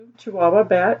Chihuahua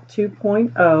Bat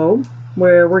 2.0,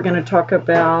 where we're going to talk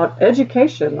about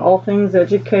education, all things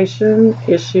education,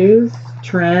 issues,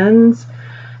 trends,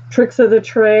 tricks of the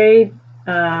trade.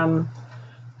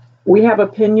 We have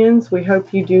opinions. We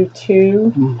hope you do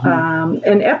too.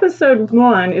 And episode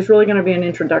 1 is really going to be an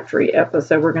introductory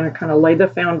episode. We're going to kind of lay the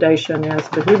foundation as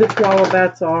to who the Chihuahua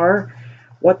Bats are,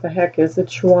 what the heck is a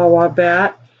Chihuahua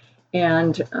Bat,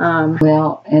 and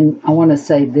and I want to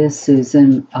say this,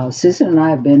 Susan. Susan and I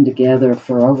have been together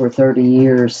for over 30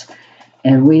 years,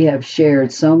 and we have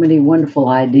shared so many wonderful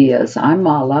ideas. I'm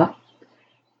Mala,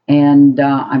 and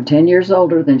I'm 10 years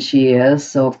older than she is,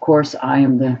 so of course I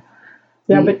am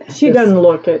but she doesn't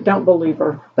look it. Don't believe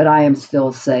her. But I am still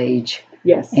a sage.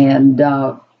 Yes. And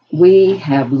we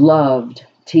have loved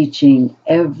teaching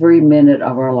every minute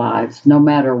of our lives, no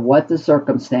matter what the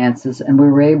circumstances, and we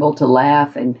were able to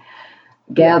laugh and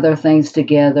gather things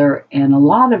together, and a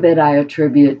lot of it I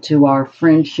attribute to our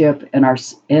friendship and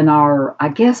our I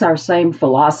guess our same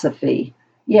philosophy.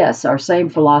 Yes, our same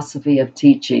philosophy of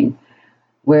teaching,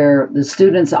 where the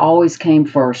students always came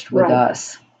first with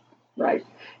us. Right.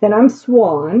 And I'm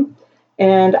Swan,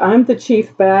 and I'm the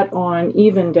chief bat on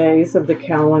even days of the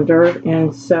calendar,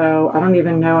 and so I don't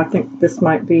even know. I think this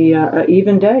might be an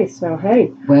even day. So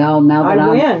hey, now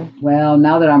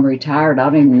that I'm retired, I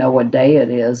don't even know what day it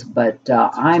is, but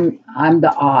I'm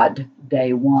the odd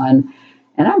day one,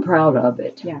 and I'm proud of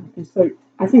it. Yeah, and so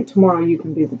I think tomorrow you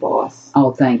can be the boss.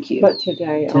 Oh, thank you. But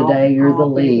today you're the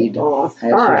lead, boss.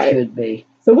 as All you right. should be.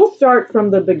 So we'll start from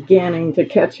the beginning to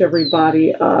catch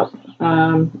everybody up.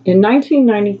 In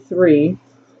 1993,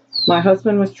 my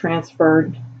husband was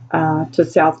transferred to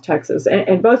South Texas.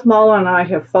 And both Mala and I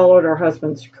have followed our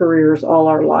husband's careers all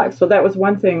our lives. So that was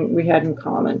one thing we had in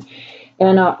common.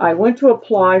 And I went to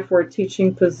apply for a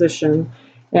teaching position.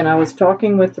 And I was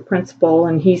talking with the principal,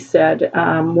 and he said,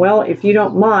 well, if you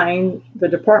don't mind, the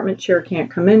department chair can't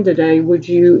come in today. Would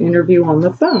you interview on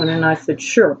the phone? And I said,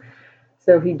 sure.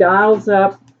 So he dials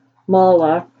up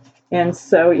Mala, and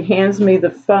so he hands me the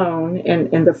phone,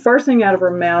 and the first thing out of her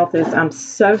mouth is, I'm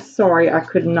so sorry I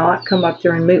could not come up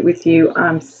there and meet with you.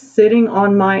 I'm sitting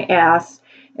on my ass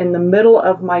in the middle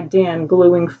of my den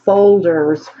gluing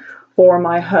folders for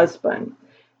my husband.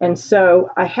 And so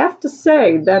I have to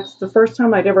say that's the first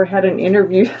time I'd ever had an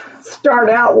interview start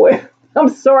out with, I'm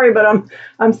sorry, but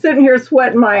I'm sitting here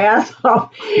sweating my ass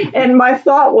off. And my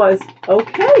thought was,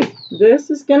 okay, this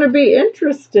is going to be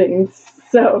interesting.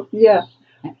 So, yeah.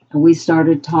 We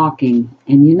started talking,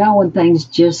 and when things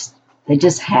just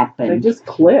happened. They just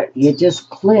clicked. It just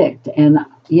clicked. And,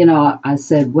 I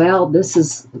said, well, this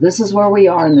is where we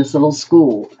are in this little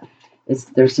school.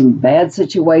 There's some bad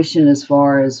situation as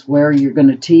far as where you're going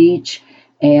to teach.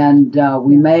 And That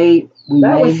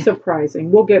was surprising.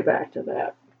 We'll get back to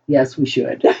that. Yes, we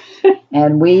should.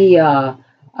 And we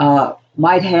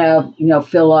might have,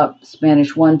 fill up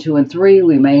Spanish 1, 2, and 3.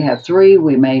 We may have 3.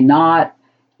 We may not.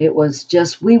 It was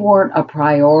just, we weren't a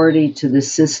priority to the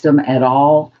system at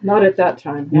all. Not at that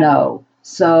time. No.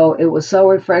 So it was so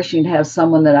refreshing to have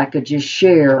someone that I could just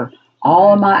share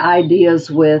all of my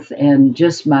ideas with, and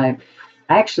just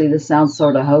actually this sounds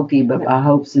sort of hokey, but my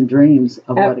hopes and dreams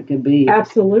of what it could be.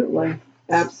 Absolutely.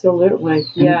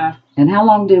 Yeah. And how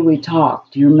long did we talk?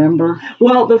 Do you remember?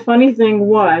 Well, the funny thing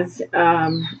was,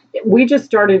 we just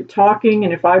started talking,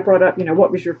 and if I brought up, what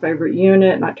was your favorite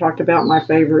unit, and I talked about my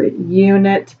favorite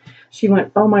unit, she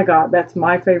went, oh my God, that's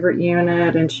my favorite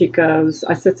unit. And she goes,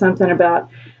 I said something about,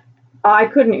 I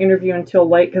couldn't interview until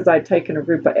late because I'd taken a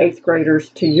group of 8th graders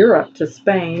to Europe, to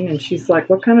Spain. And she's like,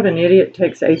 what kind of an idiot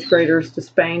takes 8th graders to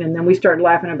Spain? And then we started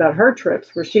laughing about her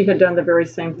trips where she had done the very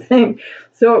same thing.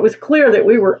 So it was clear that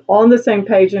we were on the same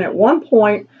page. And at one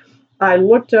point, I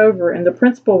looked over and the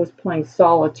principal was playing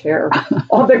solitaire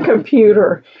on the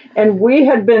computer. And we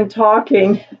had been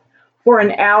talking for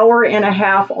an hour and a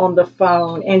half on the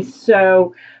phone. And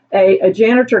so a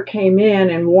janitor came in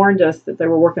and warned us that they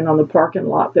were working on the parking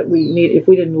lot, that if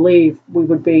we didn't leave, we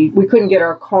couldn't get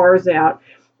our cars out.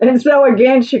 And so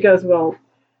again, she goes, well,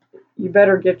 you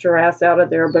better get your ass out of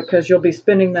there because you'll be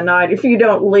spending the night if you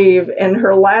don't leave. And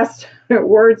her last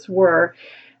words were,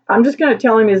 I'm just going to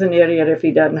tell him he's an idiot if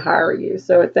he doesn't hire you.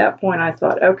 So at that point, I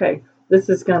thought, okay, this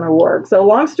is going to work. So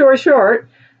long story short,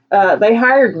 they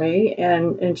hired me,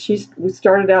 and we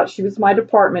started out, she was my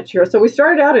department chair. So we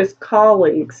started out as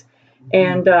colleagues,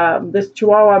 and this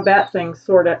Chihuahua Bat thing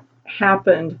sort of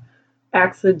happened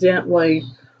accidentally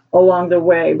along the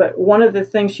way. But one of the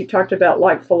things she talked about,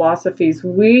 like philosophies,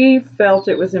 we felt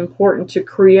it was important to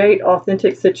create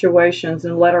authentic situations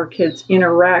and let our kids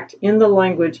interact in the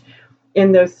language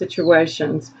in those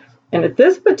situations. And at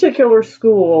this particular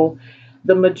school,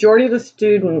 the majority of the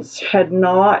students had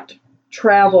not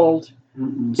traveled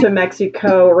to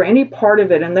Mexico or any part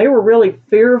of it, and they were really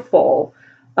fearful.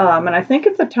 And I think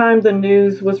at the time the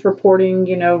news was reporting,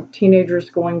 teenagers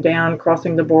going down,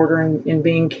 crossing the border and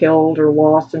being killed or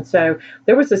lost. And so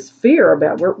there was this fear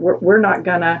about we're not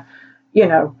going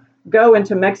to, go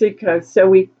into Mexico. So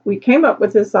we came up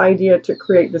with this idea to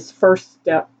create this first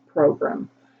step program.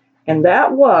 And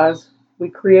that was, we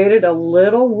created a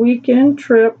little weekend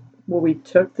trip where we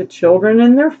took the children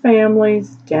and their families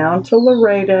down to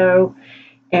Laredo,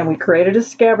 and we created a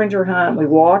scavenger hunt. We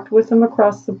walked with them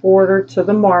across the border to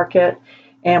the market,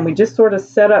 and we just sort of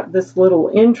set up this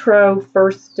little intro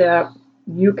first step.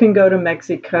 You can go to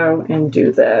Mexico and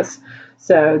do this.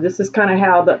 So this is kind of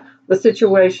how the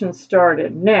situation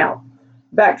started. Now,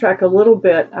 backtrack a little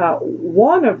bit.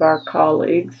 One of our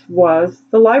colleagues was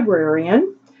the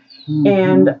librarian,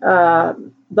 and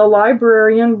the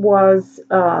librarian was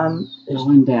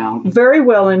very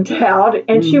well endowed,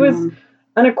 and she was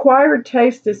an acquired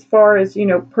taste as far as,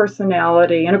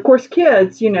 personality. And of course,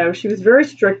 kids, she was very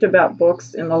strict about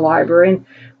books in the library, and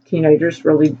teenagers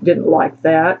really didn't like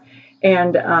that.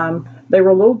 And they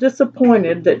were a little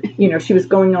disappointed that, she was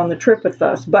going on the trip with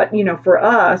us. But, for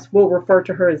us, we'll refer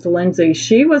to her as Lindsay.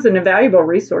 She was an invaluable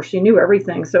resource. She knew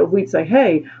everything. So we'd say,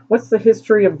 hey, what's the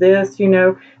history of this?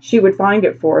 She would find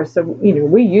it for us. So,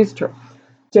 we used her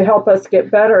to help us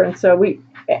get better. And so we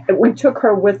took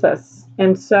her with us.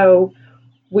 And so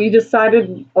we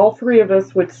decided all three of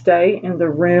us would stay in the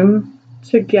room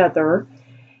together.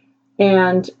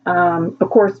 And, of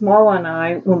course, Mala and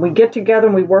I, when we get together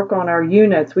and we work on our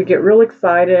units, we get real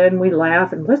excited and we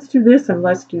laugh and let's do this and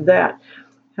let's do that.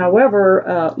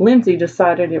 However, Lindsay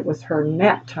decided it was her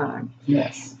nap time.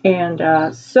 Yes.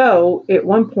 And so at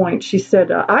one point she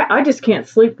said, I just can't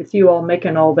sleep with you all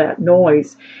making all that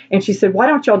noise. And she said, why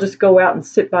don't y'all just go out and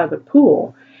sit by the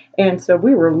pool? And so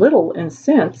we were a little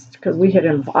incensed because we had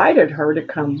invited her to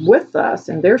come with us.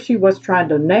 And there she was trying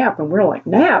to nap. And we're like,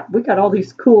 nap? We got all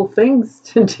these cool things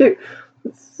to do.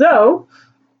 So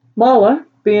Mala,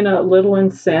 being a little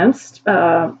incensed,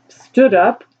 stood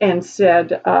up and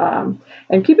said,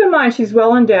 and keep in mind, she's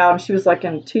well endowed. She was like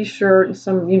in a T-shirt and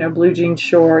some, blue jean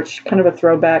shorts, kind of a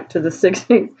throwback to the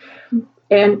 60s.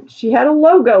 And she had a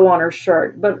logo on her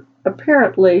shirt. But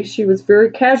apparently she was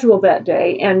very casual that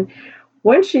day. And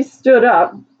when she stood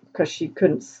up, because she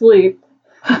couldn't sleep.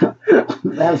 That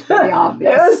was pretty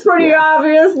obvious. It was pretty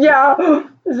obvious, yeah.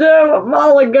 So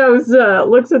Mala goes,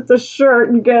 looks at the shirt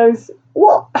and goes,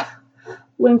 well,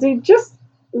 Lindsay, just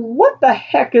what the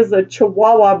heck is a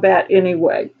Chihuahua bat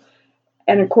anyway?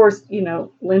 And of course,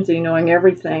 Lindsay, knowing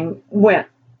everything, went,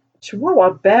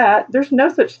 Chihuahua bat? There's no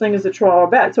such thing as a Chihuahua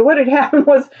bat. So what had happened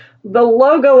was the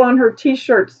logo on her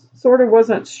T-shirt sort of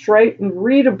wasn't straight and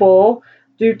readable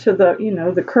due to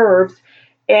the curves,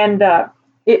 and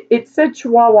it said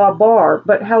Chihuahua bar,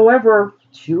 but however,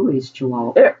 Chewy's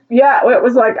Chihuahua. It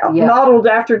was like modeled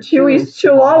after Chewy's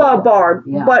Chihuahua bar,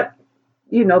 but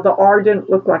the R didn't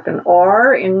look like an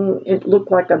R, and it looked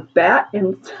like a bat,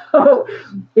 and so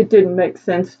it didn't make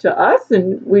sense to us,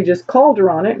 and we just called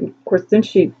her on it, and of course then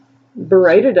she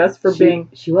berated us for being.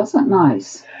 She wasn't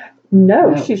nice.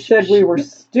 No, she said we were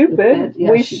stupid.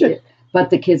 We should. Did. But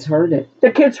the kids heard it.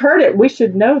 The kids heard it. We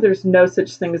should know there's no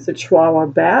such thing as a Chihuahua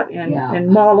bat. And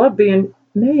Mala, being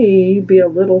maybe a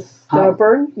little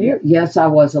stubborn. Yes, I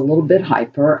was a little bit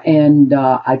hyper, and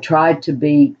I tried to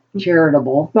be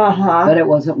charitable, but it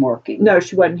wasn't working. No,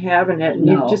 she wasn't having it. And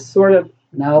you just sort of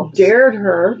dared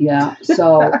her. Yeah.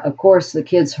 So, of course, the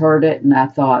kids heard it, and I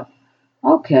thought,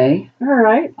 okay. All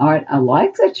right. I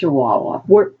like the Chihuahua.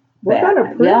 We're going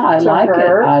to prove I like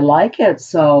her. it. I like it.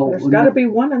 So there's got to be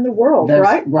one in the world,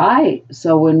 right? Right.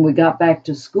 So when we got back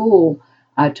to school,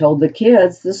 I told the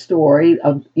kids the story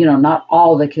of, not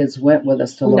all the kids went with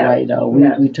us to Laredo.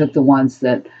 We took the ones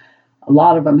that a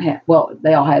lot of them had. Well,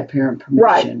 they all had parent permission,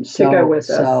 right, to go with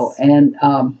us. And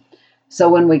so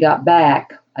when we got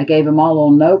back, I gave them all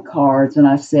little note cards, and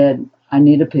I said, I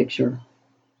need a picture.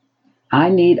 I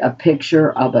need a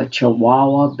picture of a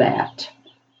Chihuahua bat.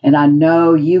 And I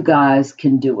know you guys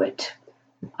can do it.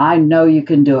 I know you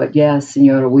can do it. Yes,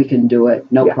 Senora, we can do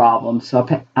it. No problem. So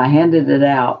I handed it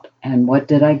out, and what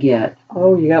did I get?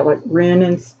 Oh, you got like Ren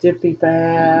and Stippy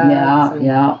bats.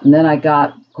 Yeah. And then I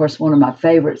got, of course, one of my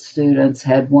favorite students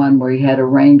had one where he had a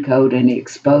raincoat and he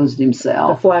exposed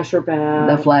himself. The flasher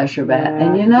bat.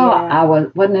 And I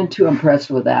wasn't too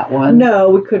impressed with that one. No,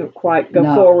 we couldn't quite go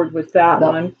forward with that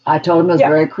one. I told him it was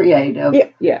very creative.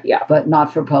 Yeah. But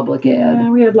not for public ed. Yeah,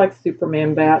 we had like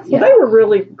Superman bats. So they were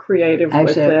really creative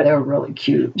with it. They were really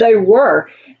cute. They were.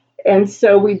 And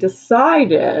so we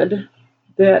decided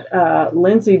that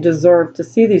Lindsay deserved to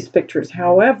see these pictures.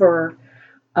 However,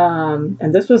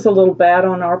 and this was a little bad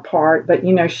on our part, but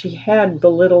she had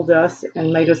belittled us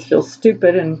and made us feel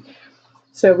stupid, and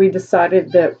so we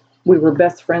decided that we were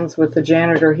best friends with the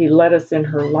janitor. He let us in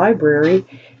her library,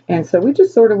 and so we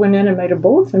just sort of went in and made a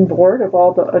bulletin board of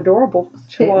all the adorable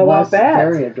Chihuahua bats. It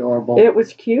was very adorable. It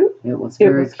was cute. It was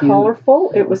very cute.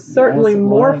 Colorful. It was certainly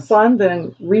more fun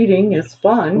than reading is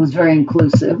fun. It was very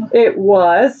inclusive. It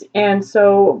was, and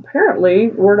so apparently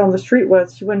word on the street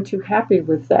was she wasn't too happy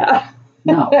with that.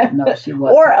 No, she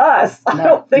wasn't. Or us. I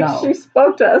don't think she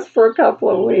spoke to us for a couple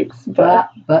of weeks.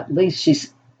 But at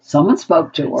least someone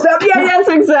spoke to her. So yeah, that's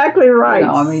exactly right.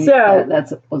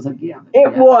 That was a gift.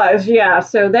 It was, yeah.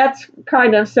 So that's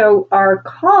so our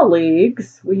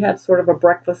colleagues, we had sort of a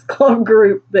breakfast club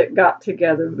group that got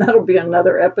together. That'll be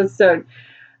another episode.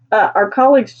 Our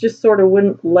colleagues just sort of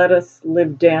wouldn't let us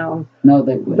live down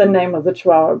the name of the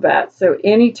Chihuahua Bats. So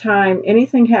anytime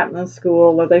anything happened in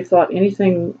school or they thought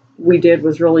anything we did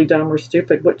was really dumb or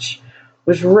stupid, which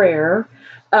was rare,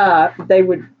 they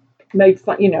would make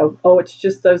fun, it's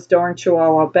just those darn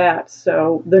Chihuahua Bats.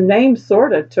 So the name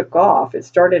sort of took off. It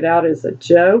started out as a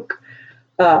joke,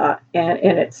 and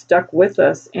it stuck with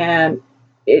us, and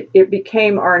it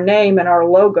became our name and our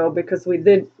logo because we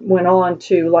went on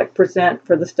to present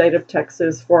for the state of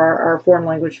Texas for our foreign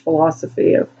language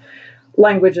philosophy of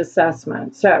language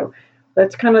assessment. So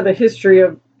that's kind of the history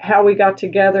of how we got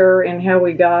together and how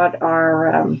we got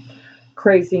our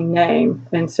crazy name.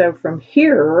 And so from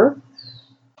here,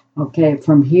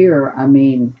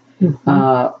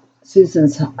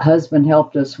 Susan's husband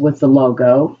helped us with the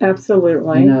logo.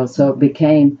 Absolutely. So it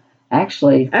became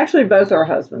actually both our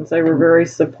husbands. They were very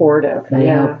supportive.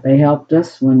 They helped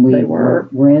us when we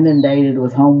were inundated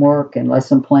with homework and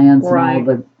lesson plans and all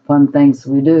the fun things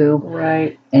we do.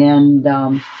 Right. And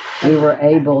we were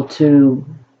able to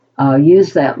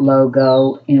use that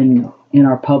logo in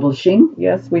our publishing.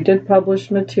 Yes, we did publish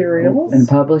materials. In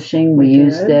publishing, we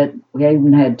used it. We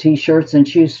even had T-shirts and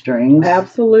shoestrings.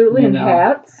 Absolutely, and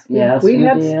hats. Yes, we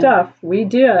had stuff. We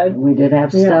did. We did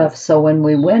have stuff. So when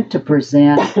we went to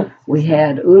present, we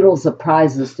had oodles of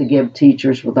prizes to give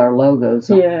teachers with our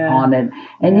logos on it.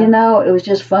 And it was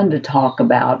just fun to talk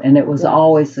about, and it was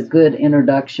always a good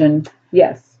introduction.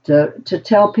 Yes. To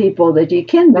tell people that you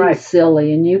can be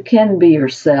silly and you can be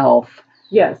yourself.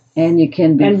 Yes. And you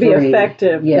can be free. Be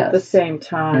effective at the same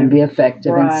time. And be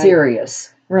effective and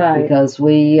serious. Right. Because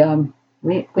we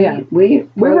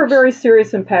were very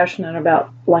serious and passionate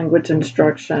about language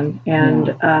instruction, and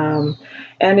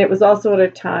it was also at a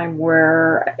time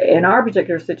where, in our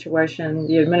particular situation,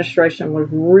 the administration was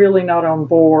really not on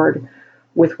board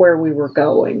with where we were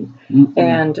going,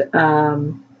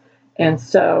 and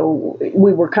so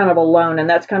we were kind of alone, and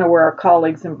that's kind of where our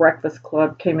colleagues in Breakfast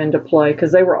Club came into play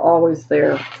because they were always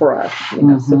there for us,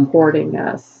 supporting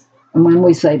us. And when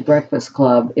we say Breakfast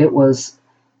Club, it was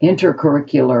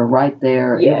intercurricular right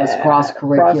there. Yeah, it was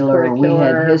cross-curricular. We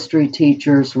had history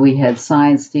teachers, we had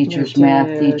science teachers,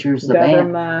 math teachers, the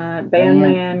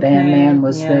bandman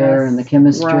was there, and the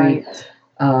chemistry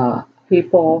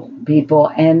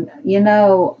people. And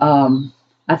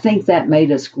I think that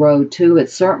made us grow too. It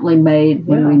certainly made,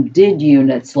 when we did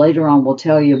units, later on we'll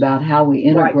tell you about how we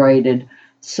integrated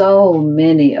so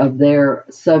many of their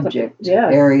subject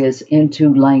areas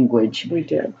into language. We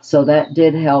did. So that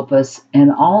did help us.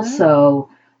 And also,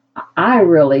 I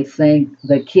really think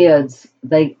the kids,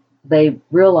 they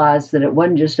realized that it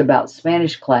wasn't just about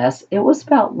Spanish class, it was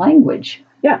about language.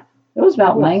 Yeah. It was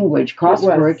about language,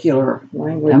 cross-curricular.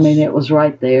 Language. I mean, it was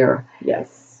right there.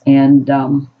 Yes. And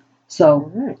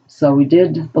so we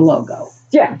did the logo.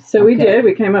 Yeah, so we did.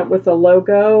 We came up with a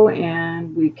logo,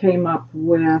 and we came up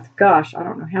with, I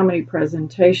don't know how many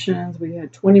presentations. We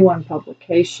had 21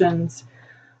 publications.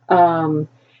 And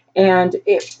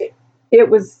it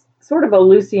was sort of a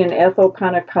Lucy and Ethel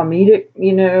kind of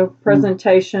comedic,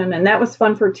 presentation. And that was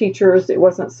fun for teachers. It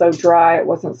wasn't so dry. It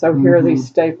wasn't so, here are these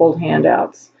stapled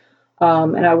handouts.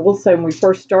 And I will say, when we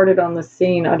first started on the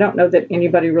scene, I don't know that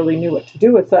anybody really knew what to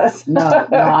do with us. No,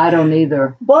 I don't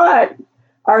either. But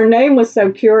our name was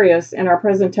so curious, and our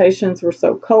presentations were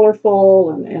so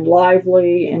colorful and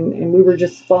lively, and we were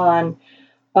just fun,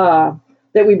 that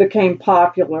we became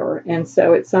popular. And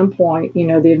so at some point,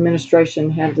 the administration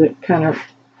had to kind of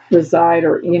reside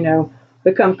or,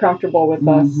 become comfortable with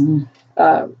us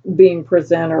being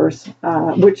presenters,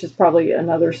 which is probably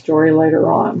another story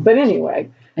later on. But anyway.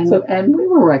 And we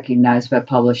were recognized by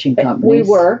publishing companies.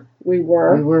 We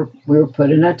were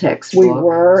put in a textbook. We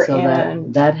were, so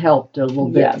that helped a little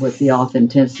bit with the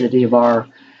authenticity of our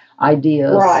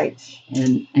ideas, right,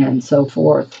 and so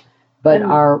forth. But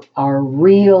And our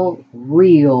real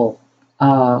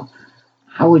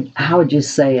how would you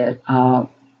say it?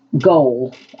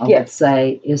 Goal, I would yes,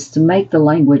 say, is to make the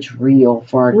language real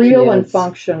for our real and kids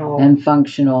functional. and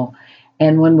functional.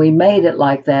 And when we made it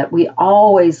like that, we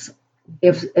always,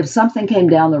 if something came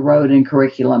down the road in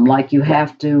curriculum, like you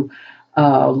have to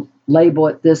label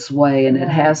it this way and it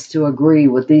has to agree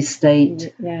with these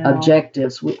state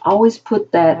objectives, we always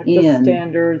put that like in the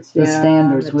standards. the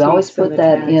standards. We always put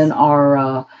that in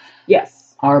our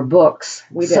yes, our books.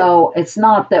 we did. So it's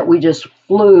not that we just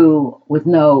flew with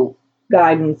no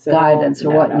guidance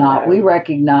or whatnot. We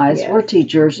recognize we're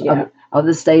teachers of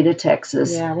the state of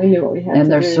Texas. Yeah, we knew what we had and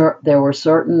to do. There were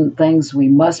certain things we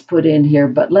must put in here,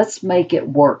 but let's make it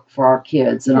work for our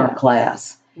kids in our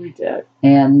class. We did.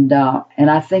 And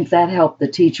I think that helped the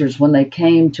teachers when they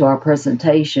came to our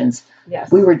presentations. Yes.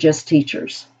 We were just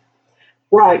teachers.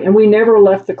 Right, and we never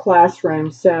left the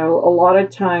classroom. So a lot of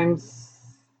times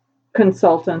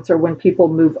consultants, or when people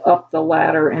move up the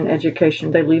ladder in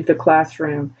education, they leave the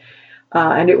classroom.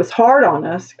 And it was hard on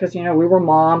us because, we were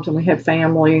moms and we had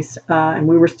families and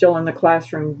we were still in the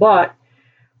classroom. But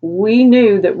we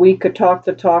knew that we could talk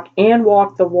the talk and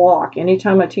walk the walk.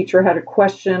 Anytime a teacher had a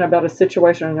question about a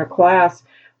situation in their class,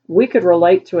 we could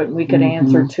relate to it and we could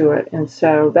answer to it. And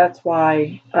so that's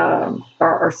why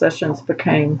our sessions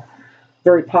became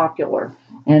very popular.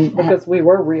 And because we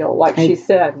were real, like she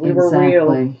said, we were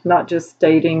real, not just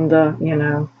stating the.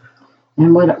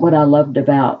 And what I loved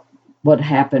about what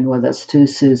happened with us too,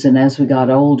 Susan, as we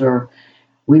got older,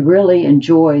 we really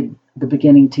enjoyed the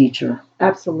beginning teacher.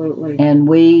 Absolutely. And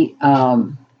we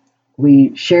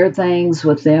shared things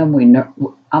with them.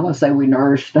 I'm gonna say we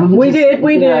nourished them. We did.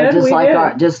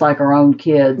 Just like our own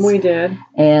kids. We did.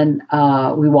 And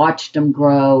we watched them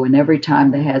grow. And every time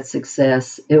they had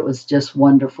success, it was just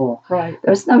wonderful. Right.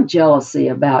 There's no jealousy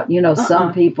about.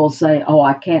 Some people say, "Oh,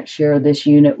 I can't share this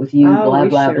unit with you." Blah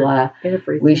blah blah.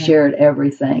 Everything. We shared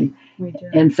everything. We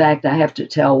did. In fact, I have to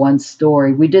tell one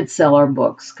story. We did sell our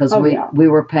books because we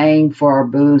were paying for our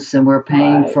booths and we're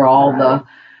paying for all the.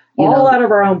 All out of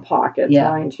our own pockets,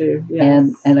 mind you.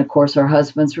 Yes. And of course our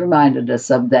husbands reminded us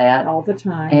of that all the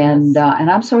time. And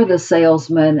I'm sort of the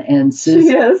salesman, and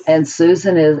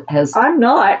Susan has. I'm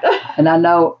not. And I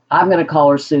know I'm going to call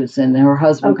her Susan, and her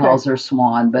husband calls her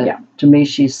Swan, but to me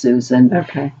she's Susan.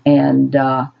 Okay. And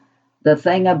the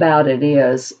thing about it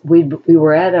is, we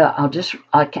were at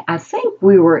I think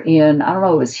we were in, I don't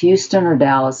know, it was Houston or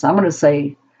Dallas. I'm going to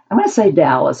say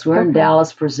Dallas. We're in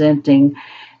Dallas presenting.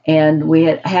 And we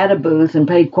had a booth and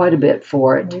paid quite a bit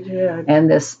for it. We did. And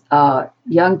this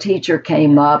young teacher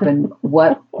came up, and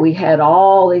we had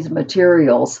all these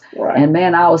materials. Right. And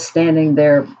man, I was standing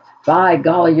there. By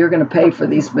golly, you're going to pay for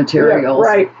these materials.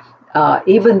 Yeah, right.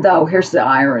 Even though, here's the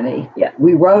irony. Yeah.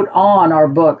 We wrote on our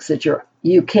books that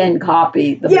you can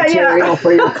copy the material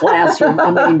for your classroom. I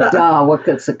mean,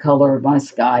 what's the color of my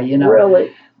sky?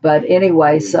 Really. But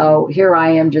anyway, so here I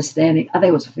am just standing. I think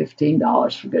it was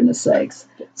 $15, for goodness sakes.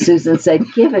 Susan said,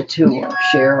 "Give it to her,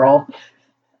 Cheryl."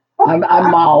 I'm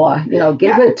Mala.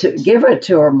 Give it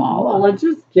to her, Mala. Mala,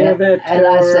 just give it to her. And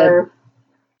I said,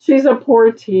 she's a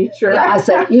poor teacher. Yeah, I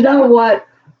said, you know what?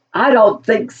 I don't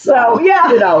think so.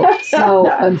 So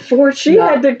unfortunately, she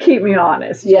had to keep me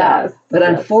honest. Yeah, but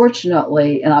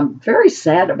unfortunately, and I'm very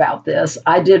sad about this,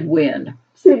 I did win.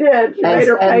 She did. You made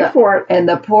her pay for it. And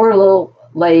the poor little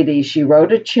lady, she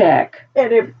wrote a check.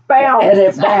 And it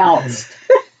bounced.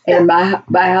 And my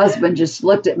husband just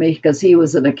looked at me because he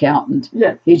was an accountant.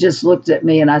 Yeah. He just looked at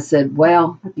me and I said,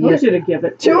 "Well, I told you to give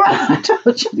it to her." I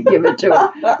told you to give it to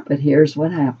her. But here's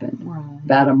what happened. Right.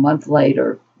 About a month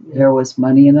later, there was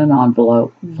money in an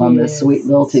envelope from this sweet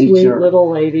little teacher. Sweet little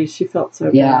lady. She felt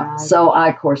so bad. So I,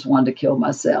 of course, wanted to kill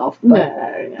myself.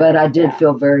 But I did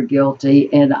feel very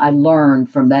guilty. And I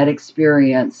learned from that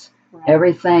experience,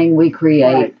 everything we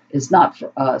create is not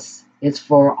for us. It's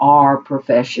for our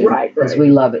profession. Right. Because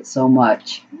we love it so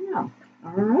much. Yeah.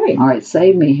 All right. All right.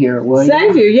 Save me here, will you?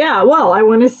 Save you. Yeah. Well, I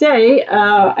want to say,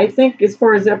 I think as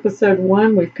far as episode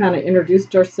 1, we've kind of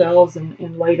introduced ourselves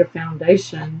and laid a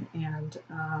foundation. And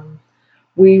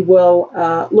we will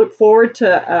look forward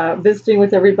to visiting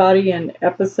with everybody in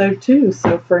episode 2.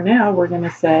 So for now, we're going to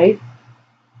say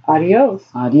adios.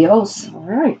 Adios. All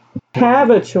right. Have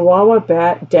a Chihuahua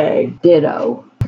Bat day. Ditto.